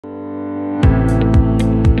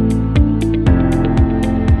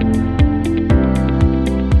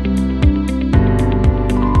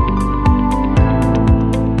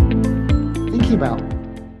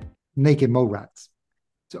naked mole rats.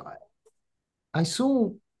 So I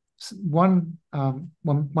saw one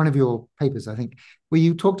of your papers, I think, where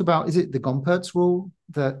you talked about, is it the Gompertz rule,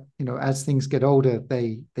 that as things get older,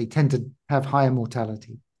 they tend to have higher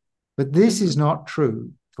mortality. But this is not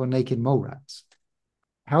true for naked mole rats.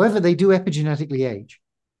 However, they do epigenetically age.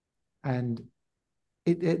 And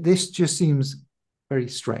this just seems very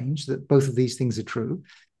strange that both of these things are true.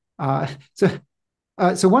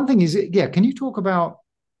 So one thing is, can you talk about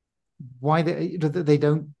why they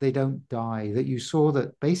don't die? That you saw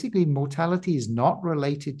that basically mortality is not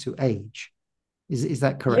related to age. Is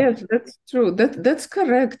that correct? Yes, that's true. That's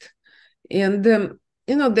correct. And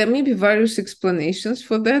there may be various explanations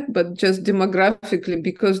for that, but just demographically,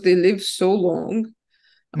 because they live so long,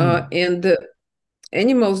 and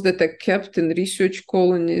animals that are kept in research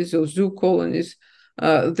colonies or zoo colonies,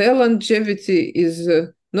 their longevity is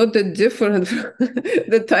not that different from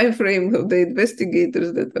the time frame of the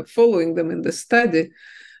investigators that are following them in the study.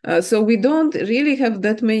 So we don't really have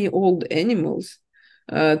that many old animals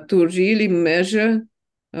to really measure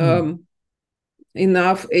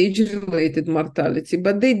enough age-related mortality,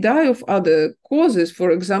 but they die of other causes.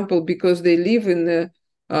 For example, because they live in a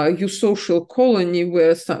eusocial colony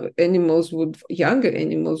where some younger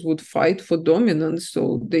animals would fight for dominance,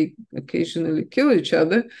 so they occasionally kill each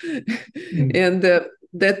other. And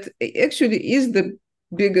that actually is the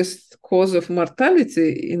biggest cause of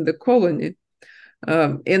mortality in the colony.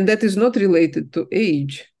 And that is not related to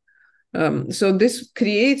age. So this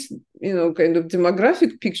creates, kind of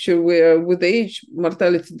demographic picture where with age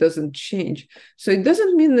mortality doesn't change. So it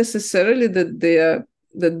doesn't mean necessarily that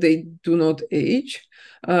they do not age,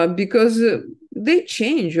 because they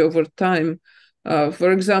change over time.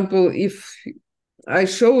 For example, if I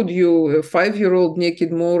showed you a 5-year-old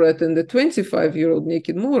naked mole rat and a 25-year-old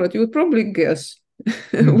naked mole rat, you would probably guess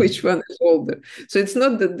which one is older. So it's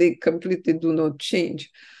not that they completely do not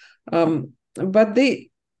change, but they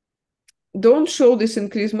don't show this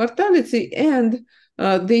increased mortality, and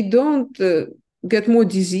they don't get more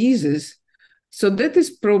diseases. So that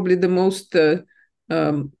is probably the most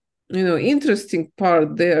interesting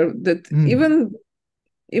part there, that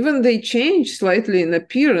even they change slightly in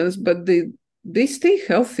appearance, but they stay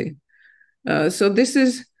healthy. So this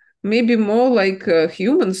is maybe more like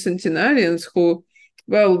human centenarians who,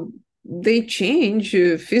 well, they change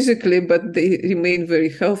physically, but they remain very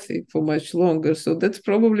healthy for much longer. So that's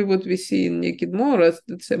probably what we see in naked mole rats.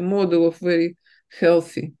 That's a model of very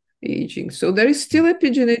healthy aging. So there is still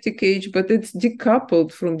epigenetic age, but it's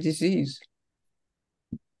decoupled from disease.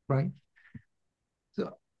 Right.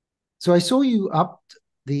 So I saw you upped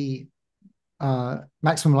the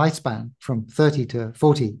maximum lifespan from 30 to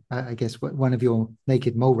 40. I guess one of your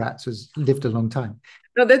naked mole rats has lived a long time.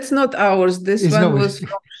 No, that's not ours. This one was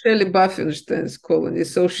from Shelley Buffenstein's colony.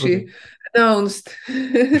 So she announced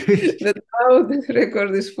that now the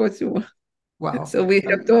record is 41. Wow. So we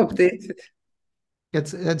have to update it.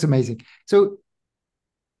 That's amazing. So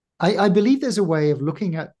I believe there's a way of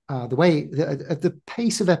looking at the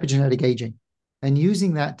pace of epigenetic aging and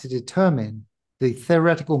using that to determine the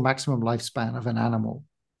theoretical maximum lifespan of an animal,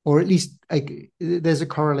 or at least there's a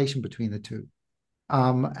correlation between the two.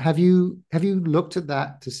 Have you looked at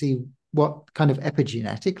that to see what kind of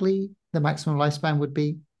epigenetically the maximum lifespan would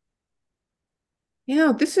be?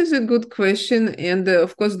 Yeah, this is a good question, and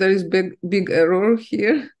of course there is big error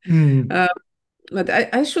here. But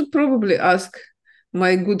I should probably ask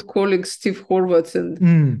my good colleague Steve Horvath and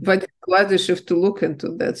Vadim Gladyshev to look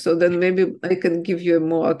into that. So then maybe I can give you a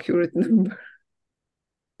more accurate number.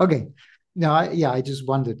 Okay. No, I just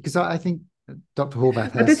wondered because I think Dr.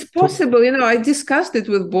 Horvath has. But it's possible, I discussed it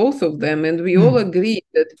with both of them, and we all agree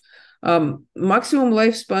that maximum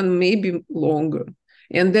lifespan may be longer.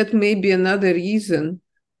 And that may be another reason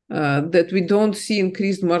that we don't see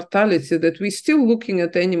increased mortality, that we're still looking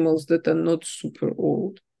at animals that are not super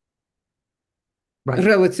old, right,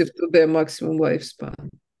 relative to their maximum lifespan.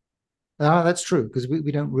 That's true, because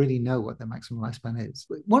we don't really know what their maximum lifespan is.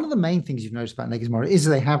 One of the main things you've noticed about naked mole is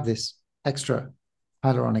they have this extra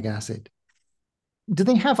hyaluronic acid. Do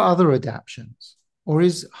they have other adaptions, or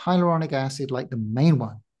is hyaluronic acid like the main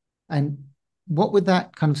one? And what would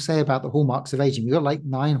that kind of say about the hallmarks of aging? We've got like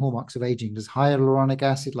 9 hallmarks of aging. Does hyaluronic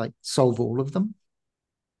acid solve all of them?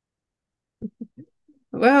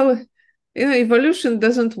 Well, evolution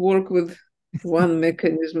doesn't work with one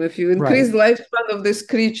mechanism. If you increase the lifespan of this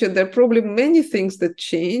creature, there are probably many things that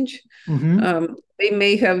change. They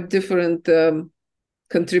may have different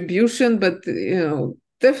contribution, but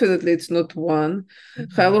definitely it's not one.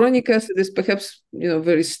 Hyaluronic acid is perhaps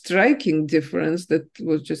very striking difference that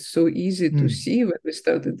was just so easy to see when we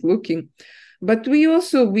started looking. But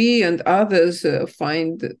we and others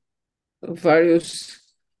find various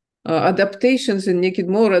adaptations in naked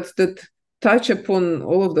rats that touch upon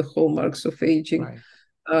all of the hallmarks of aging, Right.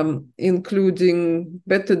 Including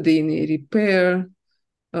better DNA repair,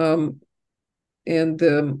 and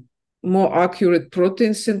more accurate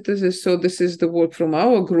protein synthesis. So this is the work from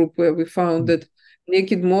our group, where we found that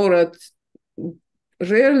naked rats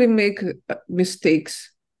rarely make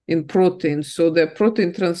mistakes in proteins. So their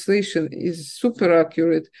protein translation is super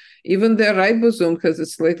accurate. Even their ribosome has a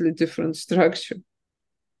slightly different structure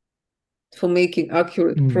for making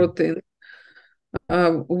accurate protein.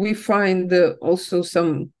 We find also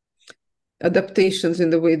some adaptations in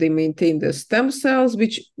the way they maintain their stem cells,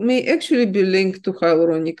 which may actually be linked to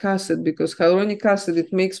hyaluronic acid, because hyaluronic acid,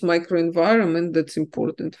 it makes microenvironment that's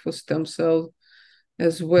important for stem cells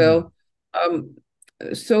as well.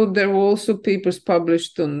 So there were also papers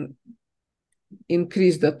published on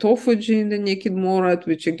increased autophagy in the naked rat,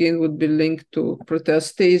 which again would be linked to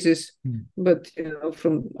proteostasis. But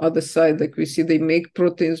from other side, like we see, they make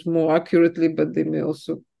proteins more accurately, but they may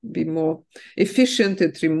also be more efficient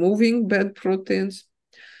at removing bad proteins.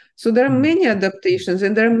 So there are many adaptations,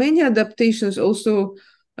 and there are many adaptations also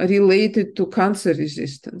related to cancer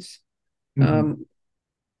resistance. So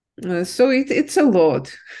it's a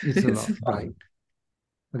lot. It's a lot, right?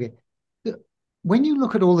 Okay. When you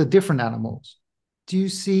look at all the different animals, do you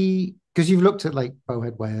see, because you've looked at like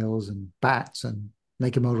bowhead whales and bats and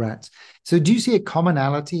NakedMoleRats, so do you see a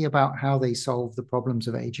commonality about how they solve the problems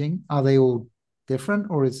of aging? Are they all different,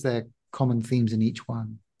 or is there common themes in each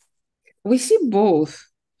one? We see both.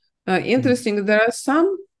 Interesting. There are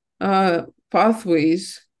some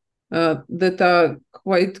pathways that are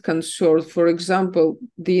quite conserved. For example,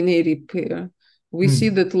 DNA repair. We see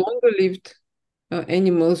that longer-lived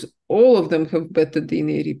animals, all of them have better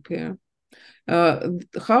DNA repair.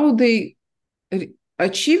 How they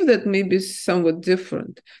achieve that may be somewhat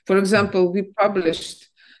different. For example, we published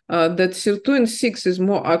that Sirtuin 6 is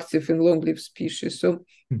more active in long-lived species. So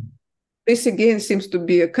this again seems to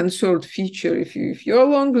be a conserved feature. If you're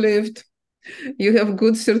long-lived, you have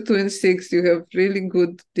good Sirtuin 6, you have really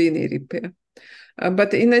good DNA repair.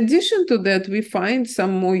 But in addition to that, we find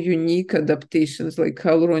some more unique adaptations, like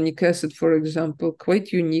hyaluronic acid, for example,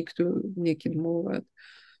 quite unique to naked rat.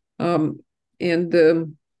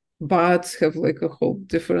 And bats have like a whole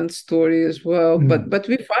different story as well. But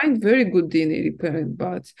we find very good DNA repair in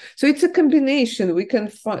bats. So it's a combination. We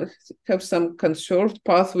can have some conserved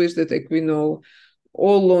pathways that, like we know,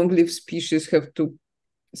 all long-lived species have to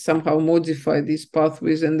somehow modify these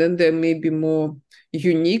pathways, and then there may be more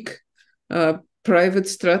unique private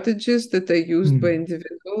strategies that are used by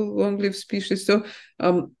individual long-lived species. So,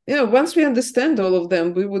 once we understand all of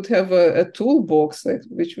them, we would have a toolbox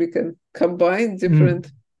which we can combine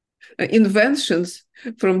different inventions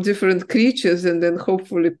from different creatures and then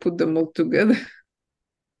hopefully put them all together.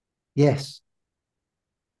 Yes.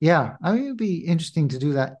 Yeah, I mean, it would be interesting to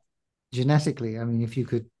do that genetically. I mean, if you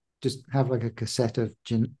could just have like a cassette of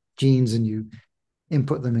genes and you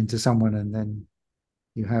input them into someone, and then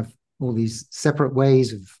you have all these separate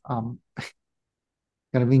ways of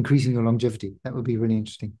kind of increasing your longevity. That would be really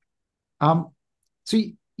interesting. So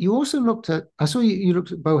you also looked at, I saw you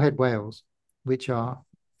looked at bowhead whales, which are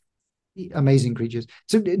amazing creatures.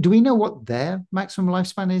 So do we know what their maximum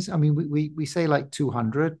lifespan is? I mean, we say like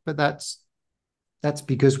 200, but that's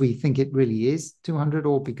because we think it really is 200,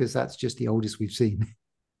 or because that's just the oldest we've seen?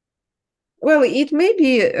 Well, it may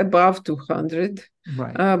be above 200.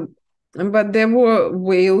 Right. But there were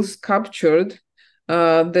whales captured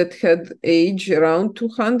that had age around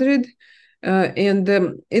 200.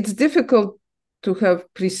 And it's difficult to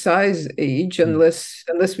have precise age unless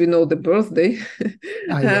we know the birthday.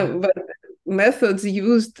 But methods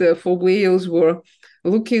used for whales were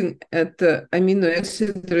looking at amino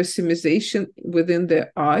acid racemization within the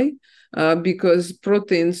eye, because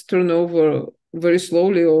proteins turn over very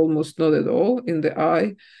slowly, almost not at all, in the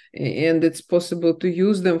eye, and it's possible to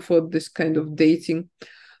use them for this kind of dating.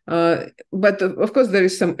 But of course, there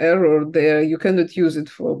is some error there. You cannot use it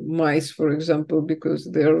for mice, for example, because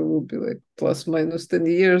there will be like plus minus 10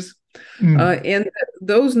 years. And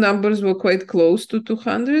those numbers were quite close to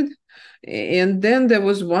 200. And then there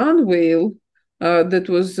was one whale that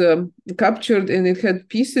was captured, and it had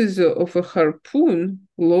pieces of a harpoon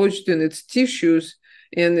lodged in its tissues,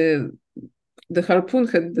 and the harpoon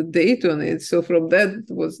had the date on it. So from that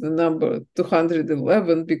was the number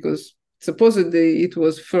 211, because supposedly it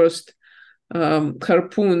was first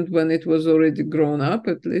harpooned when it was already grown up,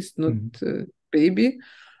 at least not baby.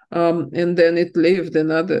 And then it lived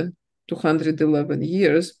another 211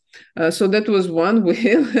 years. So that was one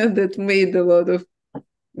whale that made a lot of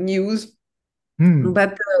news.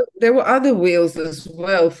 But there were other whales as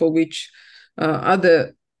well for which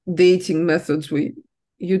other dating methods we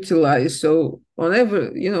utilize. So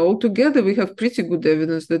altogether we have pretty good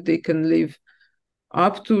evidence that they can live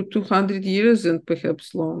up to 200 years and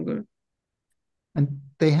perhaps longer. And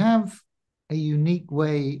they have a unique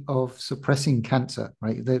way of suppressing cancer,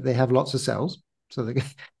 right? They have lots of cells, so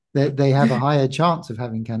they have a higher chance of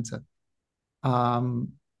having cancer. So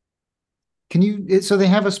they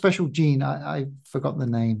have a special gene, I forgot the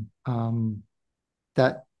name,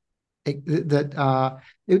 that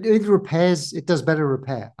it repairs, it does better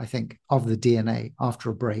repair, I think, of the DNA after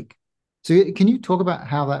a break. So can you talk about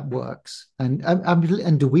how that works?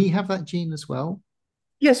 And do we have that gene as well?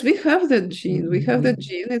 Yes, we have that gene. We have that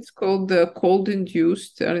gene. It's called the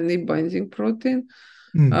cold-induced RNA binding protein.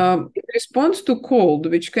 It responds to cold,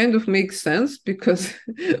 which kind of makes sense because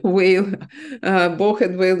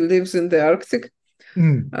bowhead whale lives in the Arctic.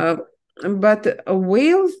 But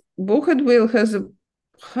bowhead whale has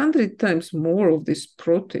 100 times more of this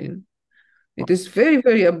protein. It is very,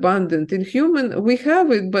 very abundant. In human, we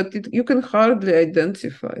have it, but you can hardly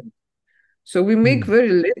identify it. So we make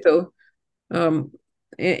very little.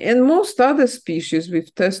 And most other species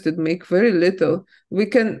we've tested make very little. We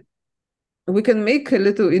can make a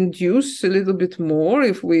little, induce a little bit more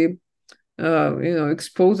if we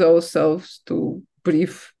expose ourselves to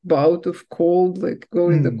brief bout of cold, like go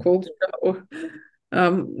in the cold shower.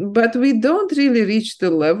 But we don't really reach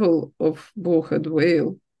the level of bowhead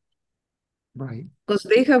whale. Right. Because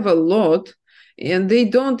they have a lot and they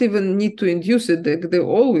don't even need to induce it. They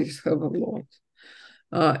always have a lot.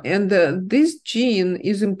 And this gene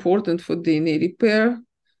is important for DNA repair.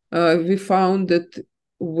 We found that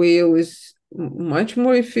whale is much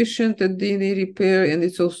more efficient at DNA repair, and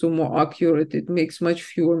it's also more accurate. It makes much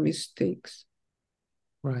fewer mistakes.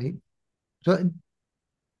 Right. So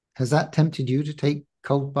has that tempted you to take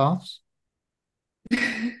cold baths?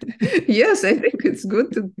 Yes, I think it's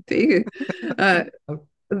good to take it.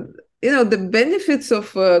 The benefits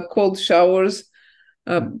of cold showers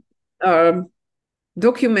are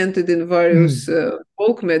documented in various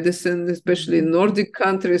folk medicine, especially in Nordic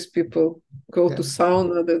countries. People go to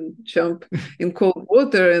sauna, then jump in cold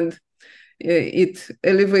water, and it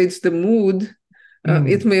elevates the mood.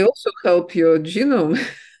 It may also help your genome.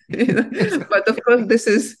 But of course, this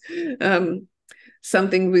is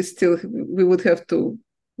something we would have to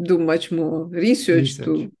do much more research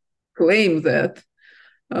to claim that.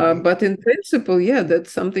 But in principle, that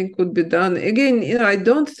something could be done. Again, I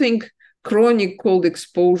don't think chronic cold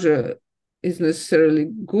exposure is necessarily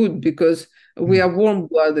good because we are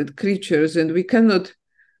warm-blooded creatures and we cannot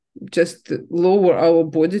just lower our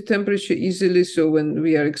body temperature easily. So when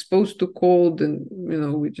we are exposed to cold, and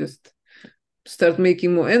we just start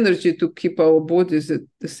making more energy to keep our bodies at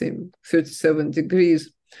the same 37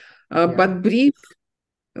 degrees. But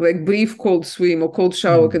brief cold swim or cold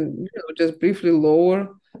shower can just briefly lower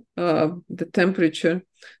the temperature.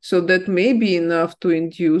 So that may be enough to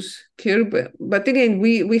induce care. But again,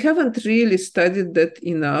 we haven't really studied that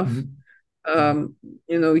enough,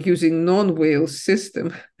 using non-whale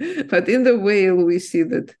system. But in the whale, we see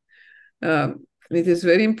that it is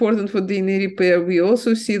very important for DNA repair. We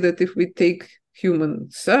also see that if we take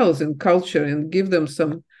human cells and culture and give them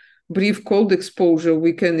some brief cold exposure,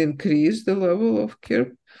 we can increase the level of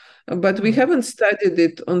care. But we haven't studied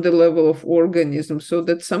it on the level of organisms, so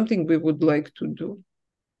that's something we would like to do.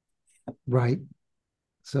 Right.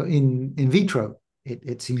 So in vitro,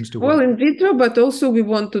 it seems to work. Well, in vitro, but also we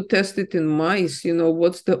want to test it in mice.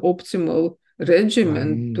 What's the optimal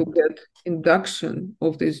regimen to get induction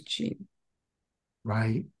of this gene?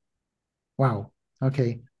 Right. Wow.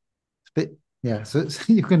 Okay. So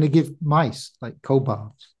you're going to give mice like cold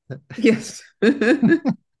baths. Yes. And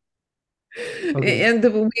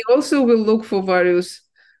we also will look for various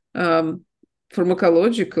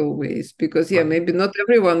pharmacological ways because maybe not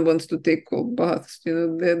everyone wants to take cold baths.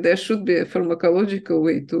 There should be a pharmacological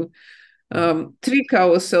way to trick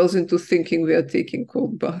ourselves into thinking we are taking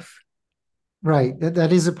cold bath. Right.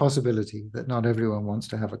 That is a possibility that not everyone wants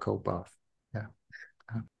to have a cold bath. Yeah.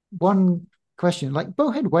 One question, like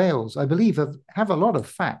bowhead whales, I believe have a lot of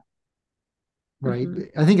fat, right?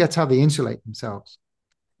 I think that's how they insulate themselves.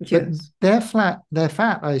 Yes. But their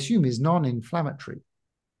fat, I assume, is non-inflammatory.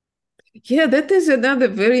 Yeah, that is another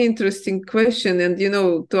very interesting question. And,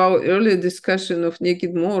 to our earlier discussion of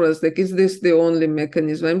NakedMoleRats, like, is this the only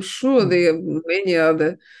mechanism? I'm sure there are many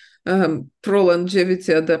other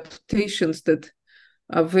pro-longevity adaptations that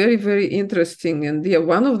are very, very interesting. And yeah,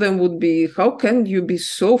 one of them would be, how can you be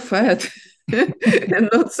so fat and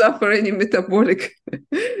not suffer any metabolic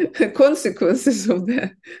consequences of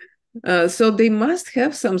that? So they must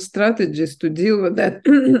have some strategies to deal with that.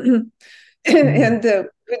 And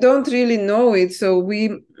we don't really know it. So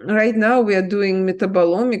right now we are doing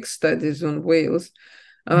metabolomic studies on whales.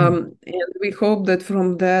 And we hope that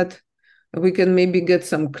from that we can maybe get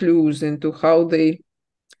some clues into how they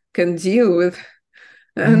can deal with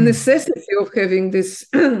necessity of having this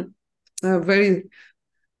very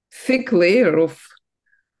thick layer of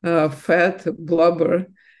fat blubber,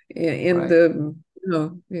 and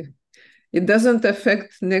Right. it doesn't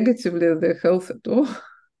affect negatively their health at all.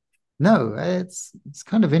 No, it's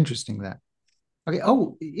kind of interesting that. Okay.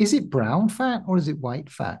 Oh, is it brown fat or is it white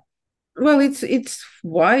fat? Well, it's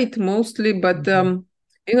white mostly, but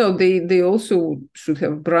they also should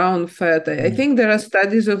have brown fat. I think there are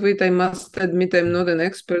studies of it. I must admit I'm not an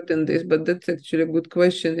expert in this, but that's actually a good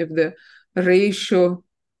question. If the ratio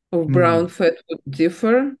of brown fat would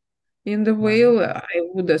differ in the Right. whale, I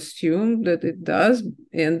would assume that it does,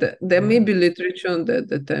 and there may Right. be literature on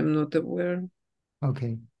that I'm not aware.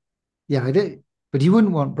 Okay. Yeah, I did. But you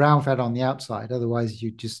wouldn't want brown fat on the outside, otherwise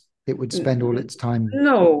it would spend all its time,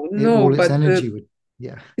 No, all its but energy would,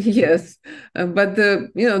 yeah. yes, but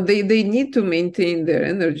they need to maintain their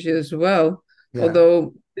energy as well. Yeah.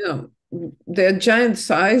 Although their giant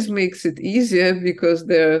size makes it easier because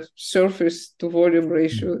their surface to volume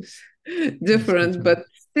ratio is That's good different. to know. But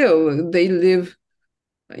still, they live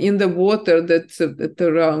in the water that's at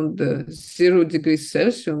around 0 degrees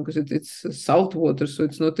Celsius because it's salt water, so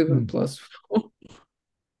it's not even +4.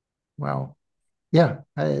 Wow. Yeah,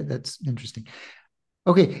 that's interesting.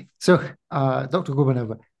 Okay, so Dr.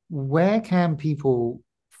 Gorbunova, where can people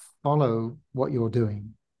follow what you're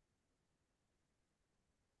doing?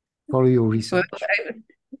 Follow your Well, research?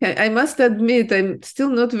 I must admit, I'm still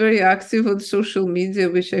not very active on social media,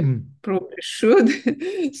 which I probably should.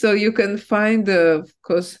 So you can find, of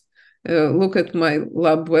course, look at my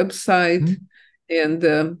lab website and,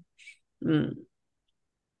 mm,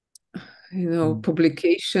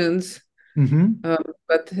 publications.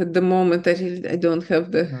 But at the moment, I don't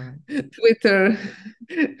have the Twitter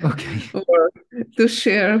Okay. or to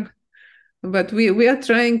share. But we are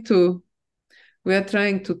trying to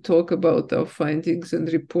talk about our findings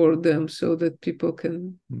and report them so that people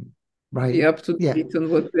can Right. be up to Yeah. date on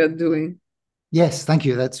what we are doing. Yes, thank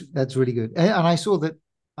you. That's really good. And I saw that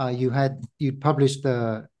you published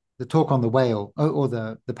the talk on the whale or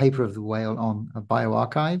the paper of the whale on a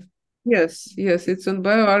bioarchive. Yes, it's on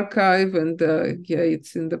bioarchive, and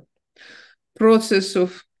it's in the process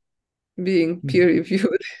of being peer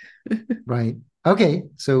reviewed. Right. Okay.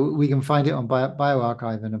 So we can find it on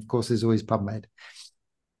bioarchive, and of course, there's always PubMed.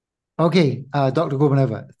 Okay, Dr.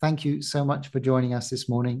 Gorbunova, thank you so much for joining us this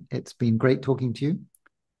morning. It's been great talking to you,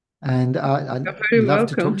 and I'd You're very love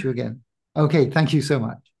to talk welcome. to you again. Okay, thank you so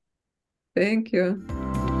much. Thank you.